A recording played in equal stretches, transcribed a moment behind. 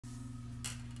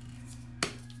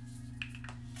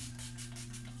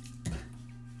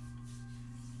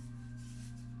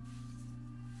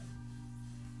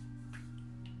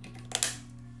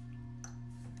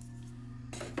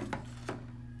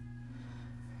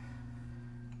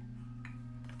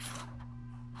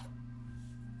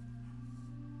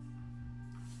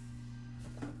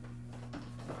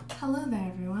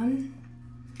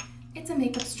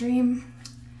stream.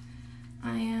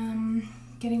 I am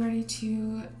getting ready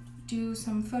to do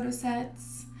some photo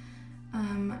sets.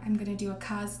 I'm gonna do a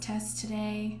cos test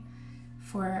today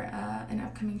for an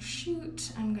upcoming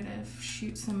shoot. I'm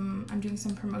doing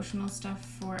some promotional stuff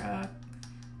for a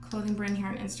clothing brand here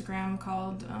on Instagram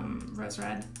called Rose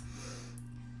Red,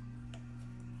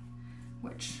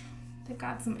 which they've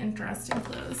got some interesting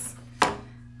clothes.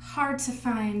 Hard to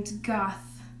find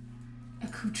goth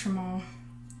accoutrement.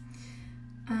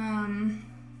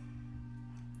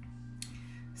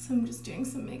 So I'm just doing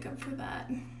some makeup for that.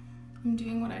 I'm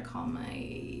doing what I call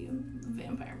my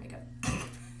vampire makeup.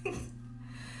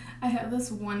 I have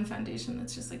this one foundation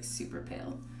that's just like super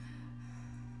pale.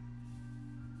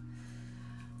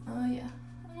 Yeah,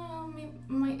 I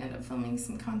might end up filming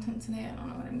some content today. I don't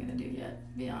know what I'm gonna do yet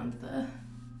beyond the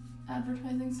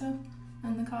advertising stuff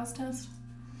and the cos test.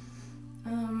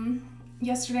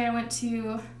 Yesterday I went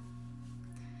to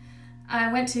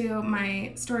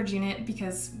my storage unit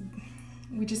because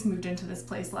we just moved into this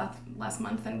place last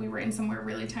month and we were in somewhere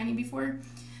really tiny before.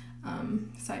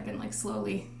 So I've been like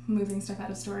slowly moving stuff out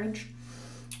of storage.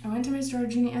 I went to my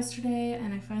storage unit yesterday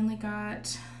and I finally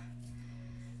got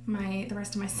the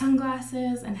rest of my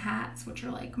sunglasses and hats, which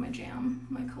are like my jam,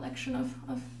 my collection of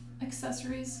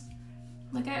accessories.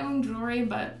 Like I own jewelry,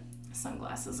 but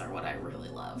sunglasses are what I really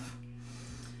love.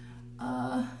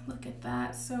 Look at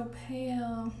that, so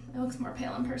pale. It looks more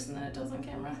pale in person than it does on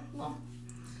camera. Well,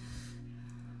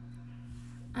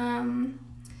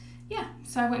 yeah,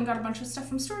 so I went and got a bunch of stuff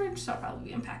from storage, so I'll probably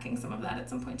be unpacking some of that at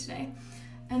some point today.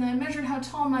 And I measured how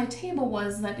tall my table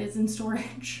was that is in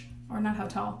storage, or not how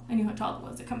tall, I knew how tall it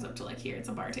was. It comes up to like here, it's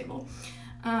a bar table.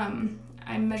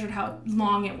 I measured how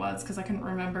long it was because I couldn't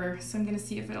remember, so I'm gonna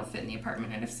see if it'll fit in the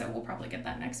apartment, and if so, we'll probably get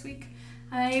that next week.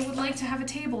 I would like to have a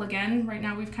table again. Right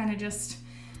now we've kind of just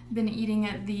been eating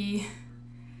at the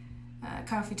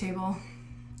coffee table.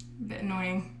 A bit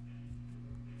annoying.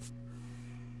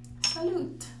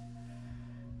 Salute.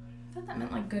 I thought that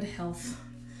meant like good health.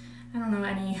 I don't know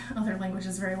any other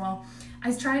languages very well.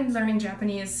 I tried learning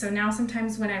Japanese, so now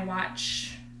sometimes when I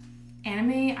watch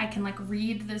anime, I can like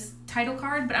read this title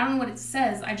card, but I don't know what it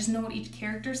says. I just know what each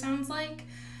character sounds like.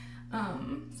 So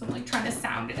I'm like trying to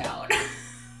sound it out.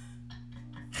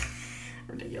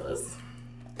 Ridiculous.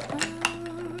 I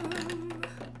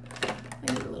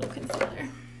need a little concealer.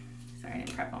 Sorry, I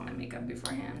didn't prep all my makeup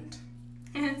beforehand.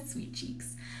 Sweet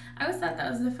cheeks. I always thought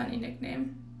that was a funny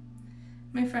nickname.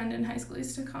 My friend in high school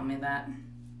used to call me that.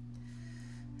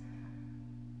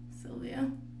 Sylvia.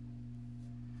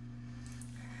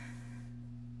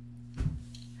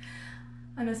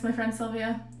 I miss my friend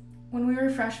Sylvia. When we were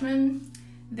freshmen,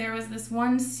 there was this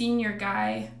one senior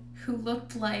guy who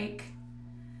looked like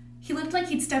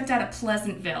he'd stepped out of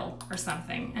Pleasantville or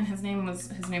something, and his name was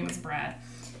Brad.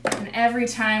 And every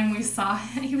time we saw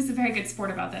him, he was a very good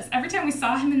sport about this. Every time we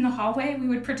saw him in the hallway, we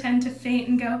would pretend to faint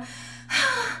and go,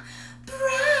 ah,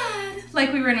 Brad,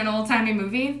 like we were in an old-timey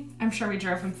movie. I'm sure we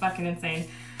drove him fucking insane.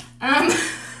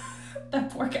 That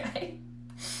poor guy.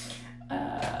 I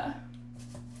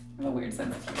have a weird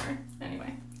sense of humor.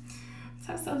 Anyway, that's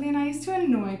how Sylvia and I used to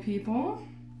annoy people.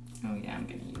 Oh yeah, I'm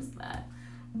gonna use that.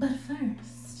 But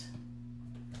first,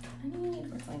 I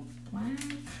need what's like black.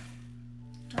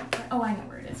 Oh, I know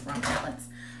where it is. Wrong palettes.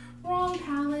 Wrong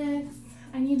palettes.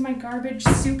 I need my garbage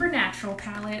Supernatural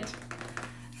palette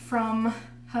from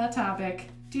Hot Topic.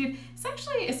 Dude,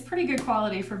 it's pretty good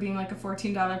quality for being like a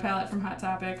 $14 palette from Hot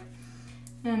Topic.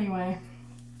 Anyway,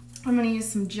 I'm gonna use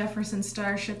some Jefferson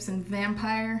Starships and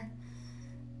Vampire.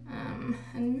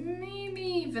 And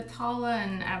maybe Vitala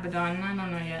and Abaddon. I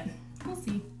don't know yet. We'll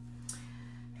see.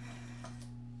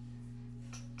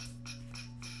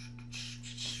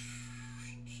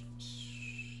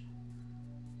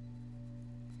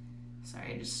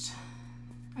 Sorry,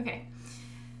 okay.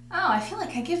 Oh, I feel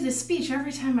like I give this speech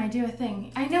every time I do a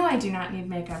thing. I know I do not need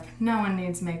makeup. No one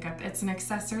needs makeup. It's an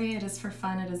accessory. It is for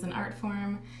fun. It is an art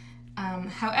form.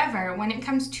 However, when it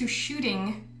comes to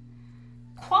shooting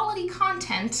quality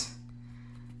content,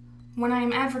 when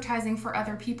I'm advertising for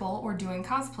other people or doing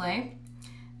cosplay,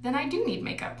 then I do need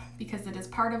makeup because it is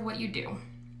part of what you do.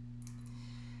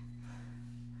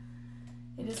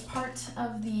 It is part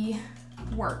of the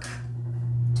work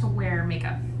to wear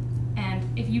makeup.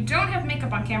 And if you don't have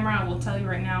makeup on camera, I will tell you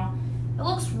right now, it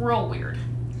looks real weird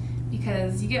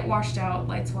because you get washed out,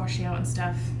 lights wash you out and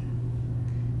stuff.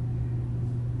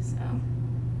 So,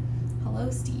 hello,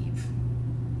 Steve.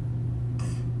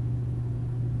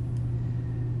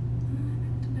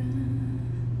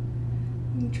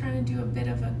 I'm trying to do a bit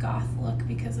of a goth look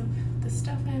because of the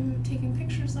stuff I'm taking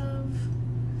pictures of.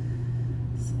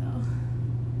 So,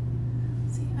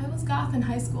 see, I will was goth in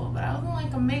high school, but I wasn't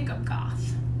like a makeup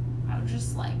goth. I was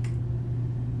just like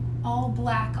all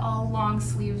black, all long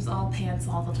sleeves, all pants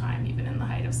all the time, even in the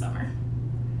height of summer.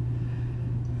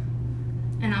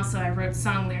 And also I wrote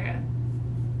song lyrics.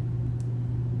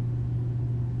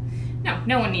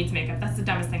 No one needs makeup. That's the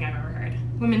dumbest thing I've ever heard.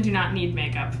 Women do not need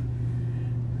makeup.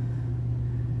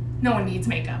 No one needs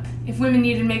makeup. If women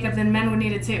needed makeup, then men would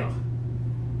need it too.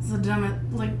 It's the dumbest,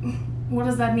 like, what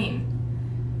does that mean?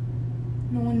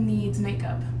 No one needs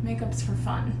makeup. Makeup's for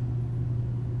fun.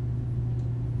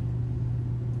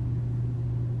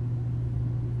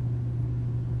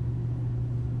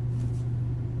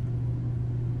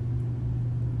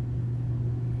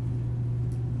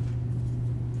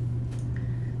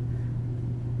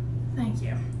 Thank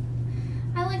you.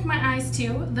 I like my eyes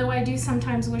too, though I do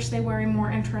sometimes wish they were a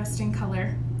more interesting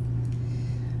color.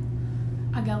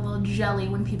 I got a little jelly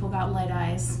when people got light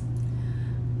eyes.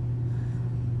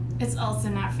 It's also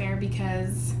not fair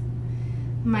because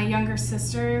my younger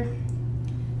sister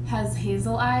has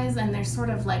hazel eyes and they're sort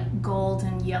of like gold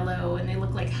and yellow and they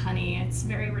look like honey. It's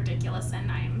very ridiculous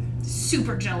and I am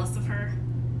super jealous of her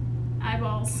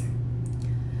eyeballs.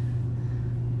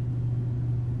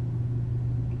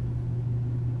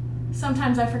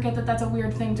 Sometimes I forget that that's a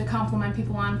weird thing to compliment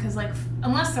people on because, like,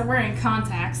 unless they're wearing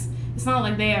contacts, it's not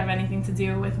like they have anything to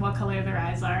do with what color their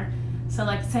eyes are. So,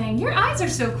 like, saying, your eyes are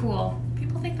so cool,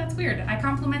 people think that's weird. I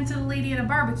complimented a lady at a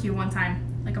barbecue one time,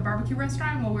 like a barbecue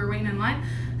restaurant while we were waiting in line,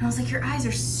 and I was like, your eyes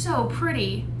are so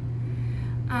pretty.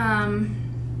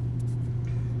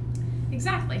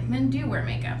 Exactly, men do wear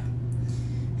makeup.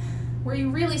 Where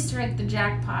you really strike the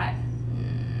jackpot,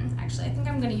 actually, I think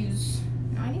I'm gonna use,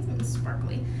 no, I need something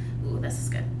sparkly. Ooh, this is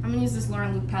good. I'm gonna use this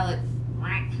Lauren Luke palette.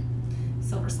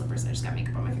 Silver slippers, I just got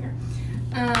makeup on my finger.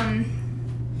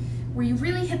 Where you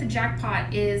really hit the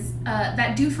jackpot is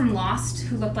that dude from Lost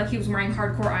who looked like he was wearing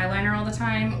hardcore eyeliner all the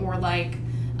time, or like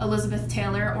Elizabeth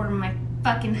Taylor, or my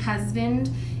fucking husband,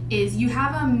 is you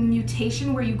have a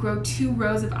mutation where you grow 2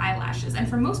 rows of eyelashes. And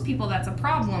for most people that's a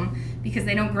problem because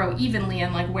they don't grow evenly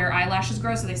and like where eyelashes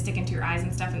grow, so they stick into your eyes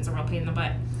and stuff and it's a real pain in the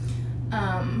butt.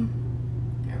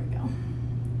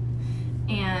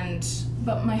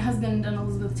 But my husband and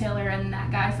Elizabeth Taylor and that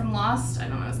guy from Lost, I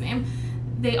don't know his name,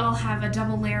 they all have a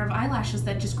double layer of eyelashes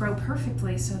that just grow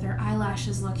perfectly, so their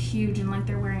eyelashes look huge and like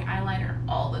they're wearing eyeliner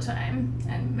all the time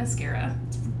and mascara.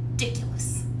 It's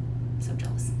ridiculous. I'm so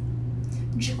jealous.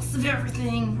 Jealous of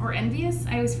everything. Or envious?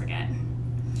 I always forget.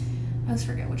 I always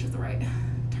forget which is the right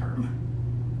term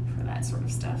for that sort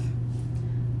of stuff.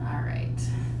 Alright.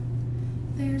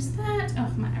 There's that.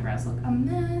 Oh, my eyebrows look a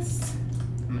mess.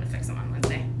 I'm gonna fix them on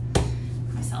Wednesday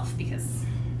myself because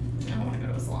I don't want to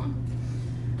go to a salon.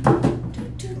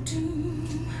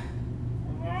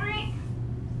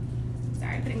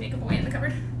 Sorry, putting makeup away in the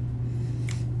cupboard.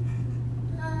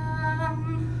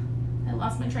 I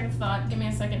lost my train of thought. Give me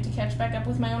a second to catch back up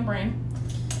with my own brain.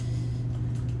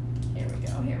 Here we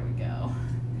go, here we go.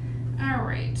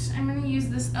 Alright, I'm gonna use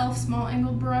this e.l.f. small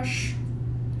angled brush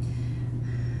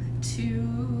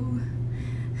to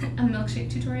a milkshake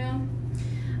tutorial.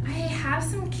 I have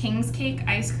some King's Cake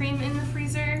ice cream in the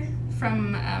freezer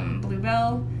from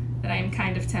Bluebell that I'm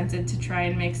kind of tempted to try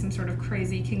and make some sort of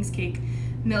crazy King's Cake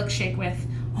milkshake with.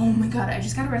 Oh my god, I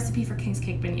just got a recipe for King's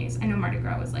Cake beignets. I know Mardi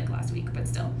Gras was like last week, but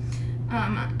still.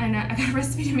 I got a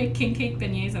recipe to make King Cake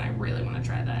beignets and I really want to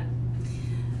try that.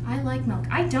 I like milk.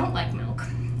 I don't like milk.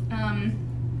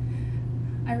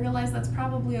 I realize that's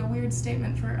probably a weird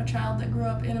statement for a child that grew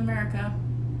up in America.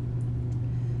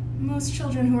 Most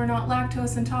children who are not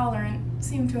lactose intolerant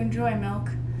seem to enjoy milk.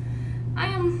 I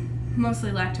am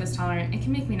mostly lactose tolerant. It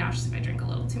can make me nauseous if I drink a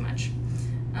little too much.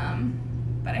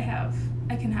 But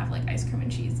I can have like ice cream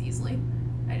and cheese easily.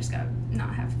 I just gotta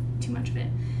not have too much of it.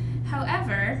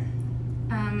 However,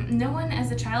 no one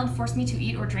as a child forced me to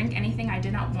eat or drink anything I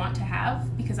did not want to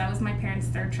have because I was my parents'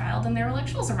 3rd child and they were like,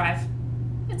 she'll survive.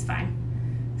 It's fine.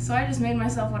 So I just made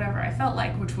myself whatever I felt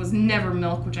like, which was never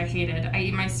milk, which I hated. I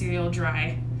eat my cereal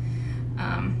dry.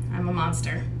 I'm a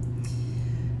monster.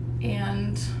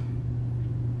 And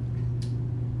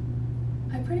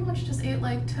I pretty much just ate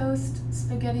like toast,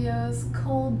 SpaghettiOs,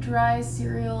 cold, dry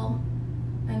cereal,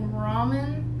 and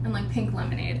ramen, and like pink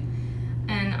lemonade.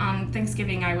 And on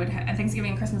Thanksgiving,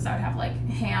 Thanksgiving and Christmas, I would have like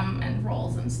ham and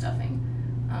rolls and stuffing.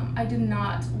 I did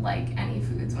not like any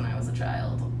foods when I was a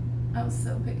child. I was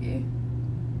so picky.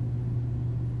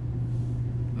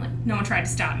 Like, no one tried to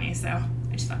stop me, so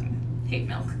I just fucking hate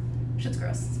milk. Shit's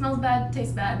gross. Smells bad,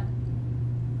 tastes bad.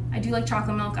 I do like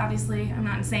chocolate milk, obviously. I'm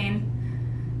not insane.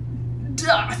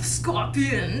 Darth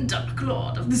Scorpion, Dark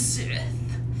Lord of the Sith.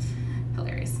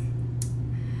 Hilarious.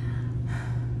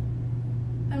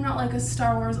 I'm I'm not like a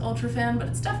Star Wars ultra fan, but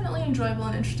it's definitely enjoyable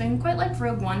and interesting. Quite like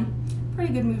Rogue One.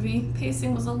 Pretty good movie.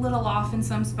 Pacing was a little off in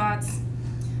some spots.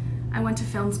 I went to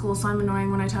film school, so I'm annoying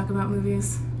when I talk about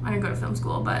movies. I didn't go to film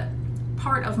school, but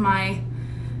part of my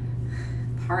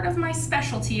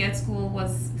specialty at school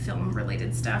was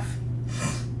film-related stuff.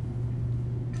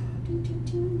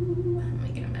 I'm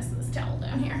making a mess of this towel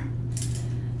down here.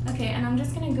 Okay, and I'm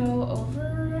just gonna go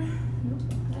over. Nope,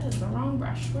 that is the wrong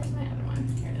brush. Where's my other one?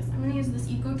 Here it is. I'm gonna use this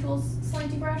Eco Tools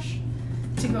slinky brush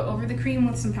to go over the cream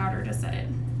with some powder to set it.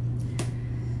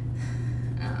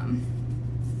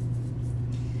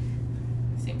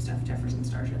 Same stuff, Jefferson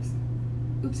Starships.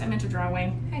 Oops, I meant to draw a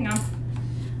wing. Hang on.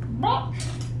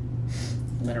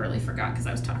 Literally forgot because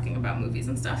I was talking about movies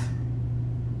and stuff.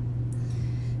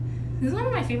 This is one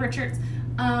of my favorite shirts.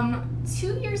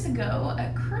 2 years ago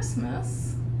at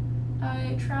Christmas,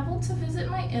 I traveled to visit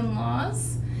my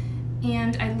in-laws,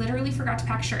 and I literally forgot to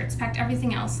pack shirts. Packed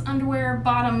everything else. Underwear,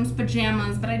 bottoms,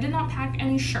 pajamas, but I did not pack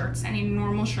any shirts, any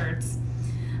normal shirts.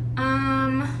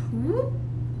 Whoop.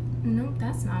 Nope,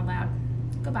 that's not allowed.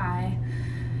 Goodbye.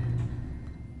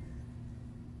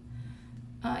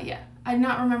 Yeah, I did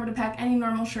not remember to pack any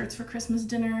normal shirts for Christmas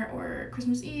dinner or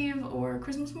Christmas Eve or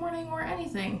Christmas morning or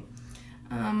anything,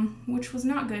 which was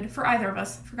not good for either of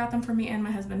us. Forgot them for me and my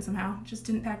husband somehow. Just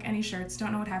didn't pack any shirts.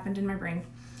 Don't know what happened in my brain.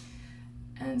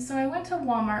 And so I went to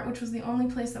Walmart, which was the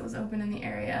only place that was open in the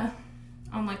area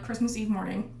on like Christmas Eve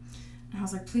morning. And I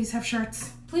was like, please have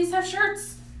shirts. Please have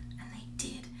shirts. And they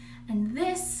did. And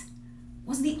this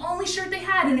was the only shirt they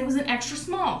had, and it was an extra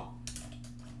small.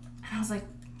 And I was like,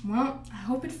 well, I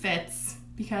hope it fits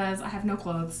because I have no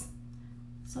clothes.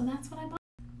 So that's what I bought.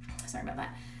 Sorry about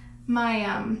that.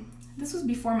 This was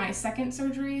before my second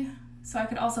surgery, so I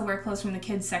could also wear clothes from the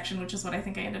kids section, which is what I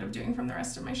think I ended up doing from the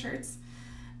rest of my shirts.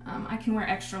 I can wear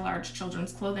extra large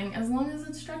children's clothing as long as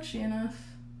it's stretchy enough.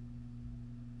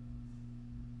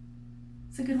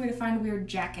 It's a good way to find weird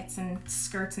jackets and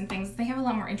skirts and things. They have a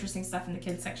lot more interesting stuff in the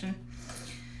kids section.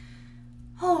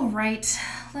 All right,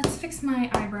 let's fix my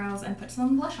eyebrows and put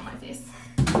some blush on my face.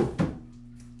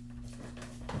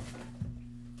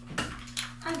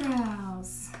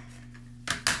 Eyebrows.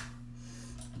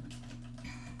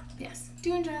 Yes,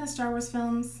 do enjoy the Star Wars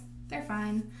films. They're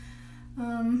fine.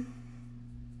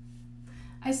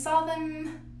 I saw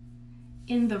them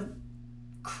in the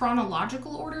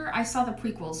chronological order. I saw the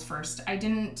prequels first. I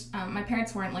didn't, my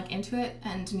parents weren't like into it,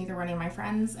 and neither were any of my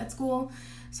friends at school,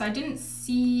 so I didn't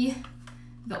see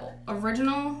the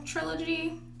original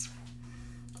trilogy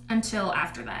until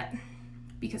after that,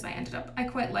 because I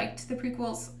quite liked the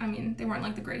prequels. I mean, they weren't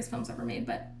like the greatest films ever made,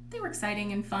 but they were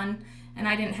exciting and fun, and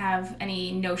I didn't have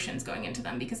any notions going into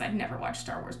them because I'd never watched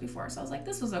Star Wars before, so I was like,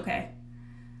 this was okay.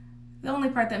 The only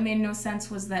part that made no sense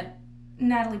was that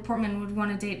Natalie Portman would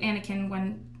want to date Anakin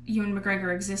when Ewan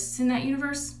McGregor exists in that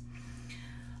universe.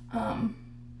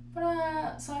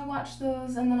 So I watched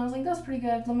those, and then I was like, that's pretty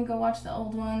good. Let me go watch the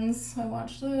old ones. So I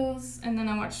watched those, and then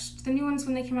I watched the new ones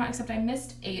when they came out, except I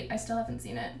missed 8. I still haven't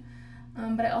seen it.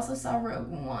 But I also saw Rogue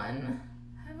One.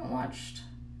 I haven't watched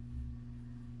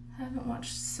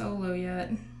Solo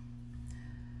yet.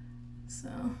 So,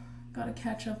 gotta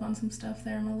catch up on some stuff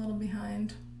there. I'm a little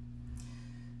behind.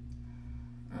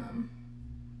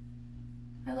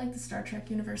 I like the Star Trek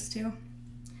universe too.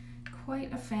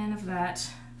 Quite a fan of that.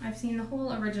 I've seen the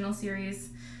whole original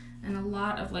series and a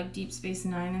lot of like Deep Space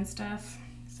Nine and stuff.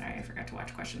 Sorry, I forgot to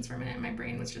watch questions for a minute. My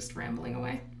brain was just rambling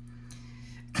away.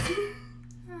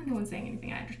 No one's saying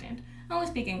anything I understand. I only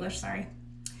speak English, sorry.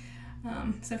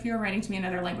 So if you're writing to me in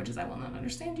other languages, I will not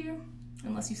understand you.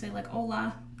 Unless you say like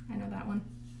hola. I know that one.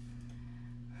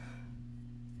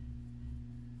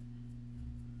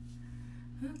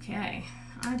 Okay,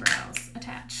 eyebrows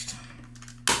attached.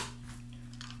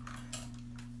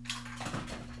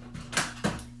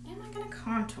 Am I gonna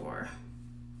contour?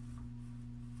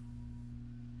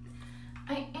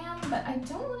 I am, but I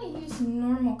don't want to use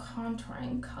normal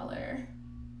contouring color.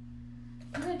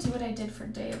 I'm gonna do what I did for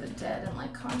Day of the Dead and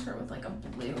like contour with like a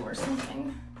blue or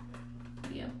something.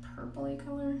 Maybe a purpley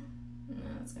color. No,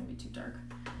 it's gonna be too dark.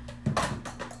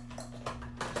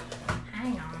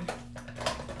 Hang on.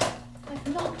 I've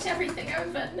knocked everything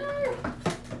over. No!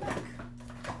 Back.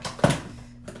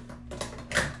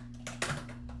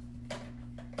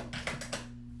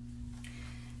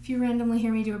 If you randomly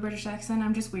hear me do a British accent,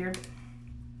 I'm just weird.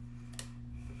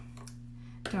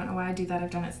 Don't know why I do that.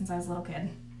 I've done it since I was a little kid.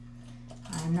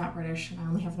 I'm not British, and I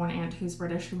only have one aunt who's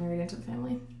British who married into the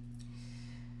family.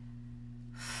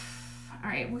 All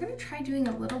right, we're gonna try doing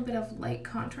a little bit of light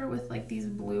contour with like these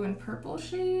blue and purple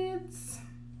shades.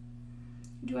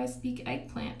 Do I speak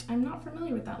eggplant? I'm not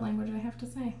familiar with that language, I have to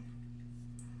say.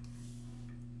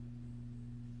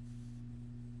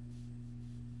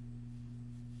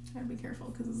 Gotta be careful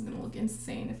because this is gonna look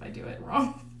insane if I do it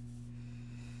wrong.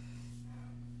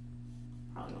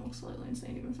 Probably gonna look slightly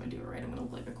insane even if I do it right. I'm gonna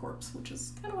look like a corpse, which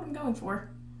is kind of what I'm going for.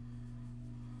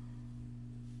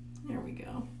 There we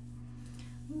go.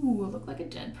 Ooh, I look like a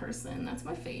dead person. That's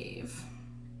my fave.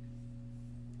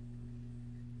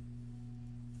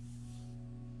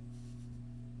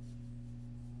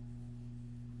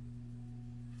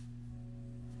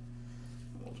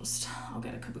 I'll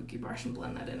get a kabuki brush and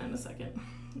blend that in a second.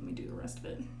 Let me do the rest of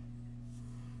it.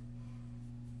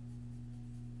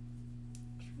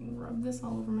 Rub this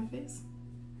all over my face.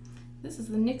 This is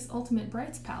the NYX Ultimate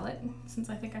Brights palette, since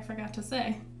I think I forgot to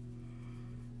say.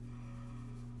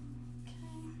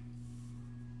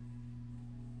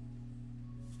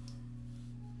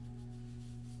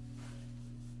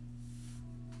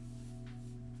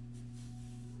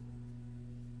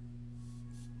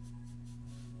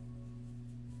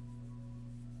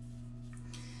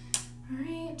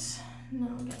 Alright, now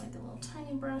I'll get like a little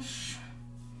tiny brush.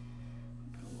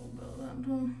 Put a little bit of that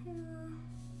down here.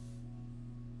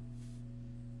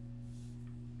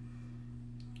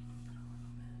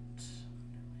 Put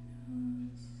a little bit under my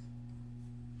nose.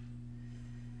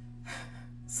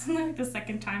 This is like the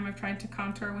second time I've tried to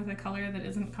contour with a color that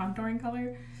isn't contouring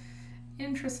color.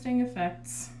 Interesting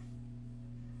effects.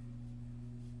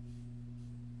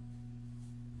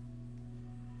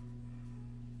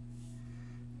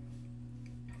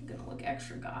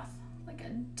 Extra goth, like a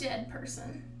dead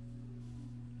person.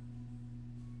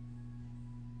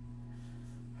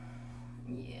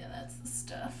 Yeah, that's the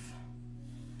stuff.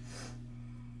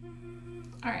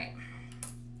 All right.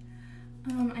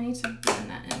 I need to blend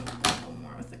that in a little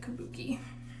more with the kabuki.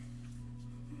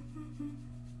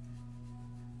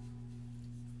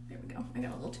 There we go. I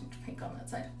got a little too much pink on that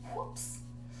side. Whoops.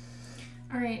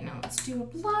 All right, now let's do a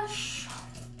blush.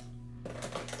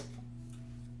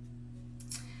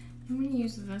 I'm going to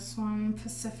use this one,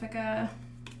 Pacifica.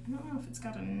 I don't know if it's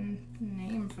got a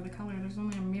name for the color. There's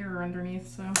only a mirror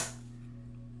underneath, so.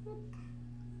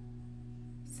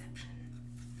 Deception.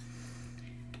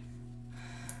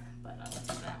 But I'll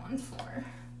do that one for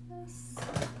this.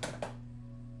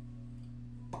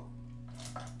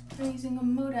 I'm using a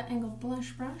Moda angled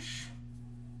blush brush.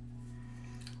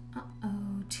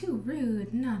 Uh-oh, too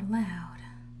rude, not allowed.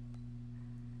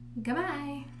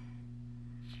 Goodbye.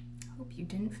 Hope you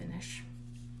didn't finish.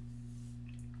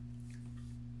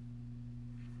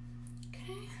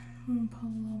 Okay, I'm gonna put a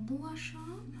little blush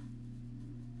on.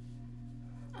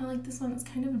 I like this one. It's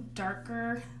kind of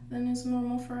darker than is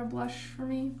normal for a blush for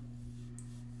me.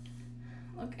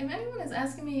 Look, if anyone is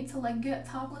asking me to like get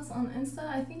topless on Insta,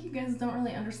 I think you guys don't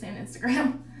really understand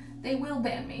Instagram. They will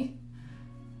ban me.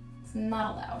 It's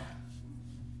not allowed.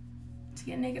 To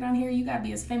get naked on here, you gotta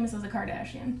be as famous as a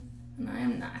Kardashian, and I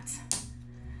am not.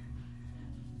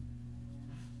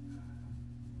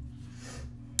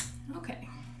 Okay,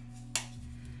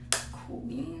 cool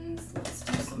beans. Let's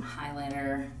do some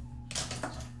highlighter.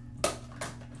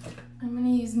 I'm gonna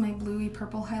use my bluey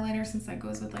purple highlighter since that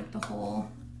goes with like the whole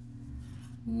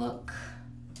look.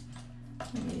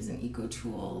 I'm gonna use an Eco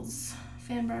Tools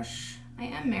fan brush. I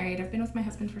am married. I've been with my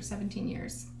husband for 17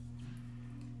 years.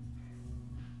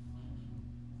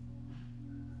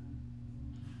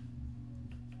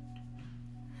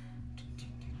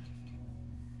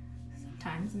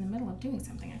 Sometimes in the middle of doing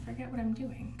something, I forget what I'm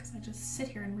doing because I just sit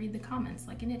here and read the comments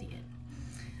like an idiot.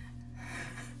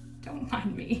 Don't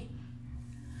mind me.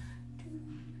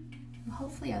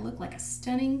 Hopefully I look like a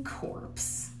stunning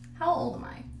corpse. How old am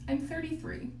I? I'm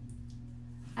 33.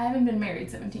 I haven't been married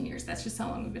 17 years. That's just how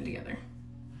long we've been together.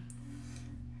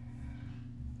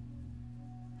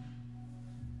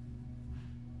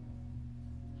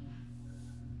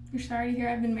 You're sorry to hear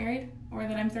I've been married or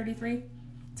that I'm 33?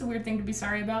 It's a weird thing to be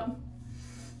sorry about.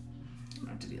 I'm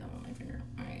gonna have to do that with my finger.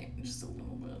 All right, just a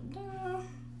little bit down,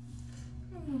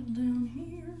 a little down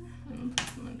here, and put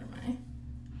them under my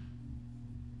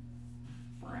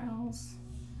brows.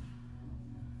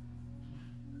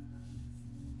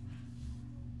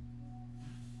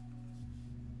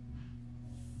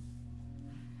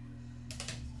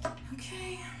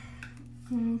 Okay,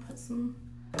 I'm gonna put some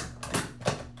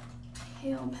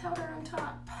pale powder on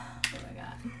top. What do I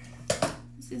got?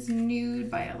 This is Nude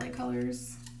by LA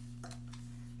Colors.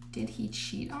 Did he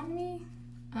cheat on me?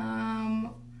 I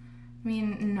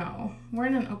mean, no. We're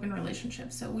in an open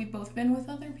relationship, so we've both been with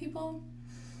other people.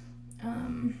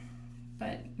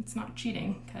 But it's not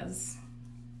cheating because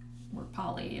we're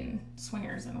poly and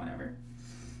swingers and whatever.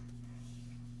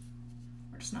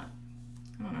 We're just not,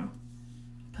 I don't know,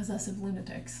 possessive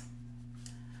lunatics.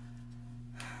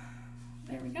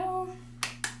 There we go.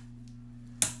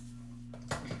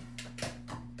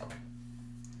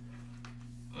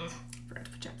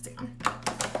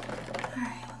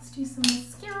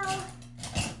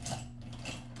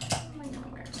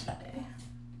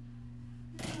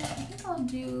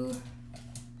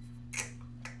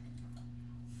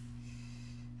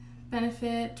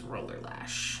 Benefit Roller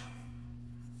Lash.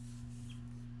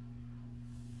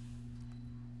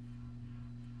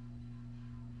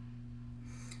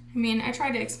 I mean, I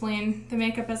try to explain the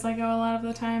makeup as I go a lot of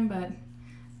the time, but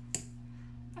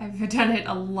I've done it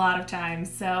a lot of times,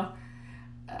 so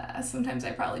sometimes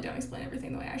I probably don't explain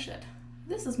everything the way I should.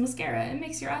 This is mascara. It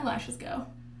makes your eyelashes go.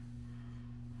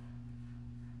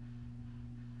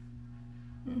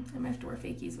 I might have to wear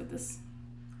fakies with this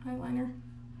eyeliner.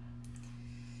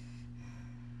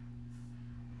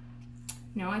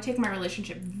 No, I take my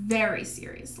relationship very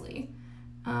seriously.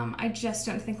 I just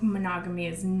don't think monogamy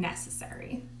is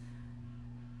necessary.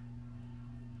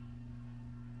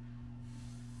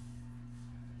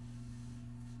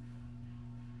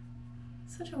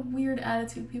 Such a weird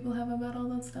attitude people have about all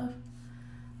that stuff.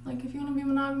 Like, if you want to be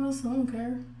monogamous, I don't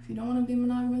care. If you don't want to be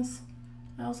monogamous,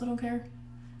 I also don't care.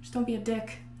 Just don't be a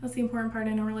dick. That's the important part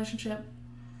in a relationship.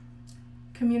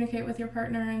 Communicate with your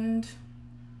partner and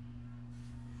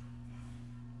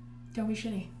don't be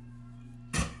shitty.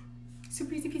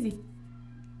 Super easy peasy.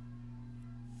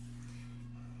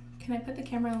 Can I put the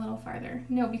camera a little farther?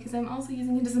 No, because I'm also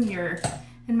using it as a mirror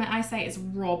and my eyesight is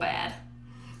real bad.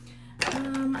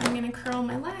 I'm gonna curl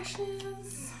my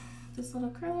lashes. This little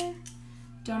curler.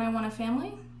 Don't I want a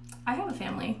family? I have a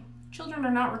family. Children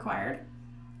are not required.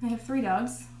 I have 3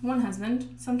 dogs, 1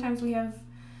 husband. Sometimes we have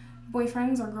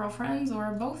boyfriends or girlfriends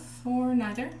or both or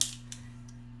neither.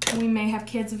 We may have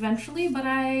kids eventually, but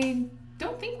I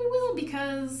don't think we will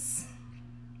because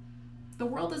the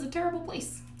world is a terrible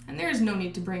place and there is no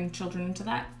need to bring children into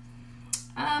that.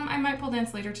 I might pole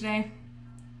dance later today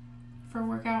for a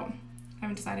workout. I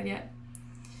haven't decided yet.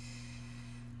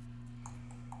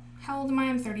 How old am I?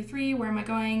 I'm 33. Where am I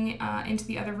going? Into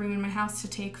the other room in my house to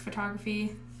take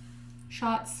photography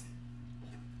shots.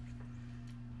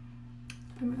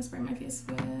 I'm gonna spray my face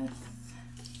with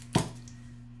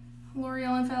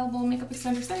L'Oreal Infallible Makeup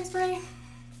Extender Setting Spray.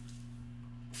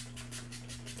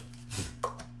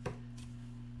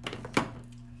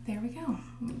 There we go.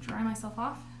 Let me dry myself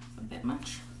off. It's a bit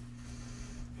much.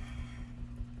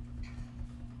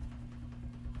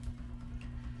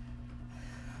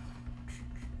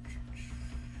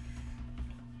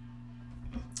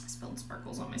 I spilled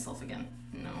sparkles on myself again.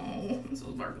 No, I'm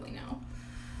so sparkly now.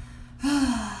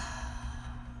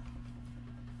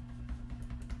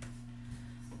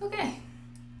 Okay.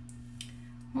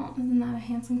 Well, isn't that a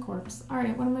handsome corpse? All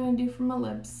right, what am I gonna do for my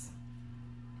lips?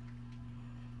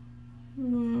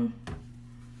 Don't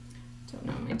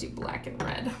know, I might do black and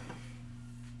red.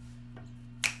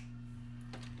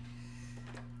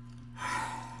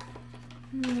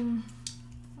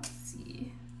 Let's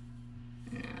see.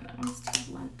 No, that one's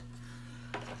too blunt.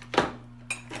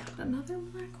 Another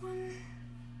black one.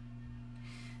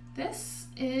 This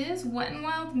is Wet n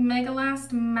Wild Mega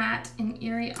Last Matte in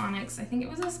Eerie Onyx. I think it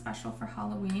was a special for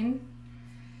Halloween.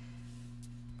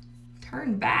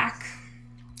 Turn back.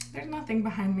 There's nothing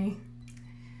behind me.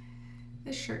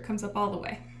 This shirt comes up all the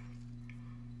way.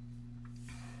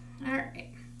 All right.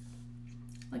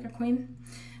 Like a queen.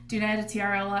 Dude, I had a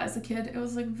tiara a lot as a kid. It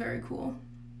was like very cool.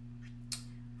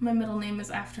 My middle name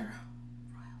is after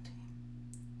royalty.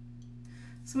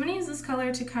 So I'm gonna use this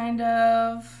color to kind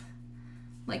of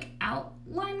like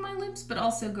outline my lips, but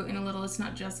also go in a little. It's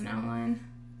not just an outline.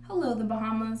 Hello, the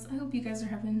Bahamas. I hope you guys are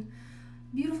having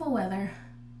beautiful weather.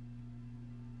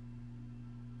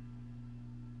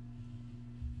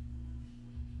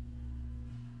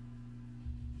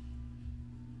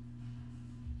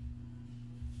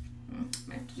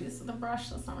 I have to do this with a brush.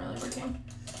 That's not really working.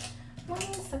 1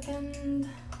 second.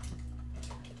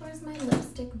 Where's my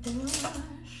lipstick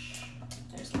brush?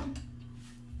 There's one.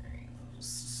 Alright, I'll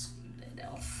just scoot it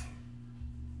off.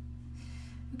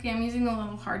 Okay, I'm using a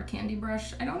little hard candy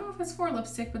brush. I don't know if it's for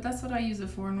lipstick, but that's what I use it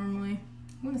for normally.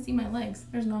 I want to see my legs.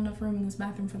 There's not enough room in this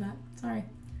bathroom for that. Sorry.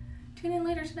 Tune in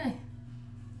later today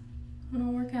when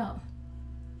I'll work out.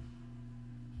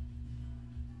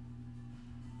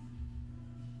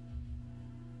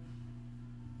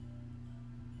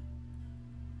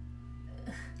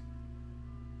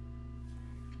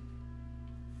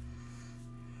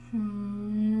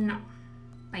 No,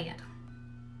 bad,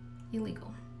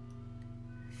 illegal.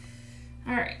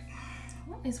 All right,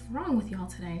 what is wrong with y'all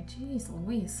today? Jeez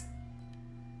Louise.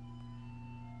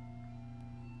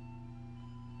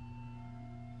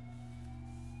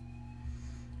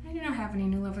 I do not have any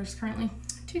new lovers currently.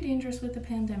 Too dangerous with the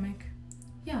pandemic.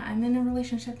 Yeah, I'm in a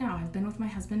relationship now. I've been with my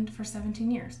husband for 17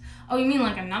 years. Oh, you mean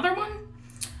like another one?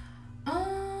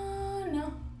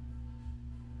 No.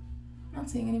 Not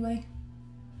seeing anybody.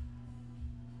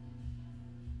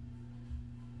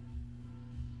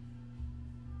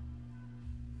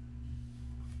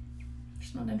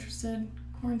 Just not interested.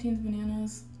 Quarantine's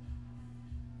bananas.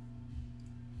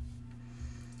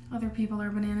 Other people are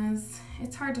bananas.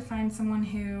 It's hard to find someone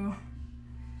who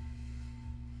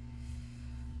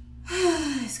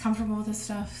is comfortable with this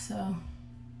stuff, so.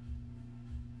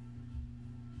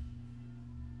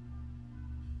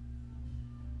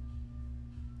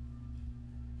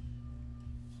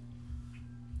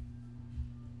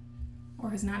 Or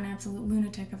who's not an absolute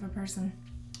lunatic of a person.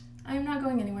 I am not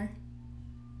going anywhere.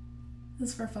 This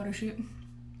is for a photo shoot.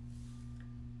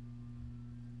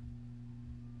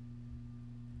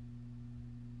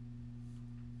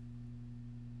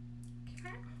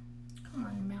 Come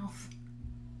on, mouth.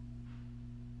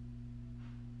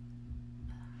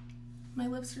 My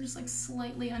lips are just like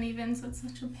slightly uneven, so it's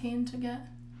such a pain to get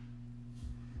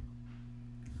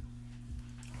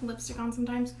lipstick on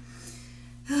sometimes.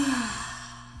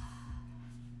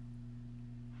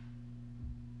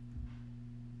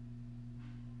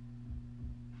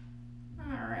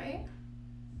 Alright.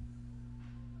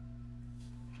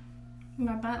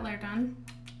 Got that layer done.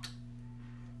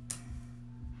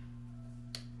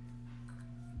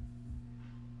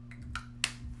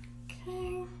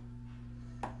 Okay.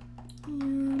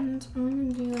 And I'm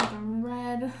gonna do like a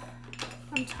red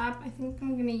on top. I think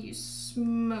I'm gonna use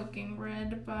Smoking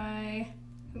Red by,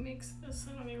 who makes this?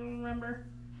 I don't even remember.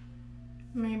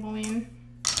 Maybelline.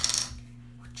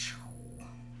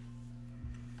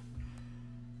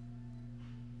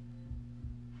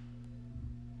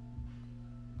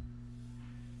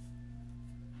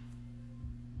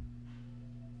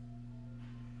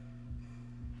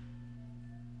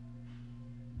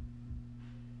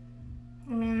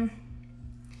 I mean,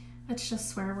 it's just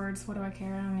swear words. What do I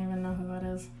care? I don't even know who that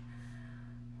is.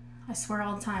 I swear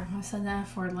all the time. I've said that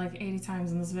for like 80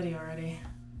 times in this video already.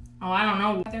 Oh, I don't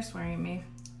know why they're swearing at me.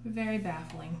 Very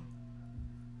baffling.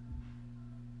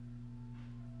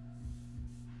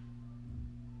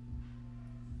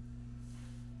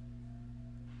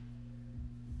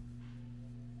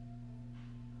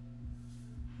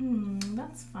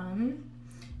 That's fun.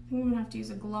 I think I'm gonna have to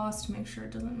use a gloss to make sure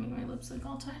it doesn't make my lips look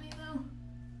all tiny though.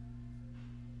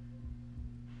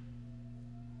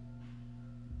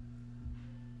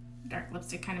 Dark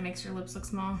lipstick kind of makes your lips look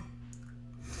small.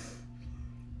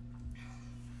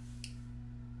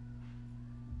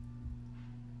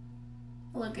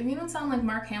 Look, if you don't sound like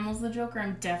Mark Hamill's the Joker,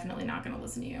 I'm definitely not gonna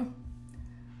listen to you.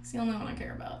 It's the only one I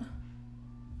care about.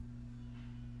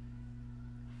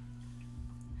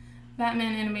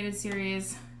 Batman animated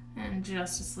series and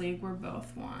Justice League were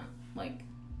both like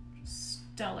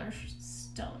stellar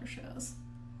shows.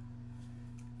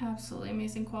 Absolutely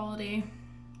amazing quality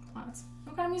plots.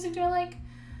 What kind of music do I like?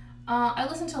 I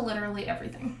listen to literally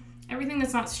everything. Everything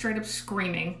that's not straight up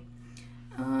screaming.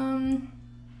 I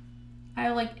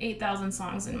have like 8,000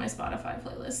 songs in my Spotify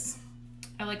playlists.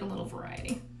 I like a little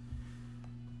variety.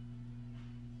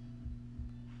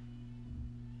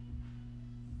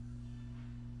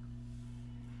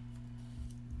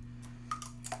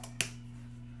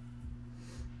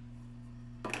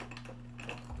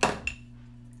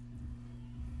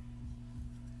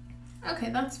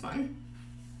 Okay, that's fun.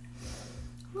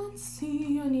 Let's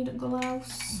see, I need a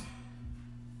glouse.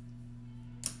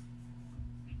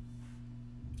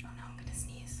 Oh no, I'm gonna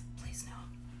sneeze. Please no.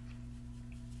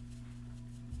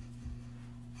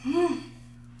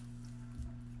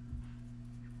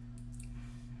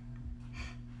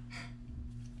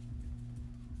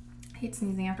 I hate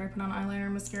sneezing after I put on eyeliner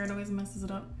and mascara. It always messes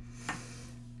it up.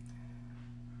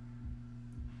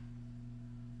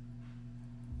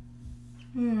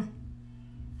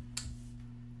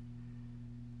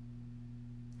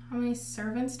 How many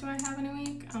servants do I have in a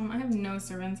week? I have no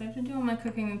servants. I have to do all my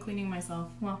cooking and cleaning myself.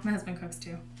 Well, my husband cooks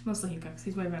too. Mostly he cooks.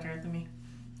 He's way better than me.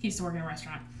 He used to work in a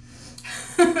restaurant.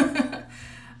 But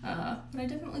I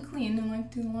definitely clean and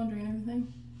like do the laundry and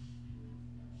everything.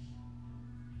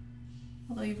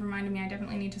 Although you've reminded me I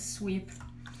definitely need to sweep.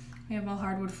 We have all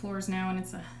hardwood floors now and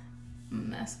it's a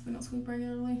mess if we don't sweep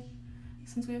regularly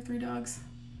since we have 3 dogs.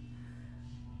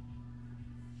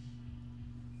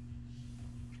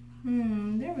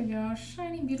 There we go.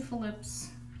 Shiny, beautiful lips.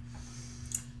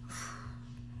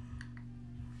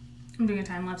 I'm doing a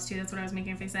time lapse too. That's what I was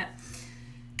making a face at.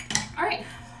 All right.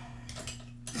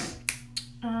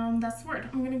 That's the word.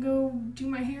 I'm gonna go do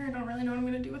my hair. I don't really know what I'm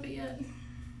gonna do with it yet.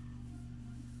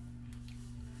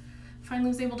 Finally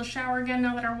was able to shower again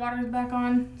now that our water's back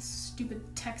on. Stupid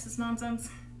Texas nonsense.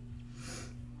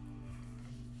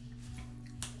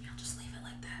 I'll just leave it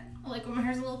like that. I like when my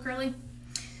hair's a little curly.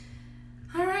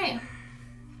 All right,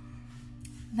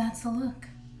 that's the look.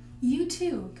 You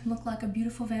too can look like a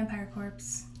beautiful vampire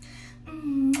corpse.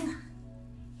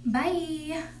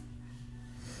 Bye.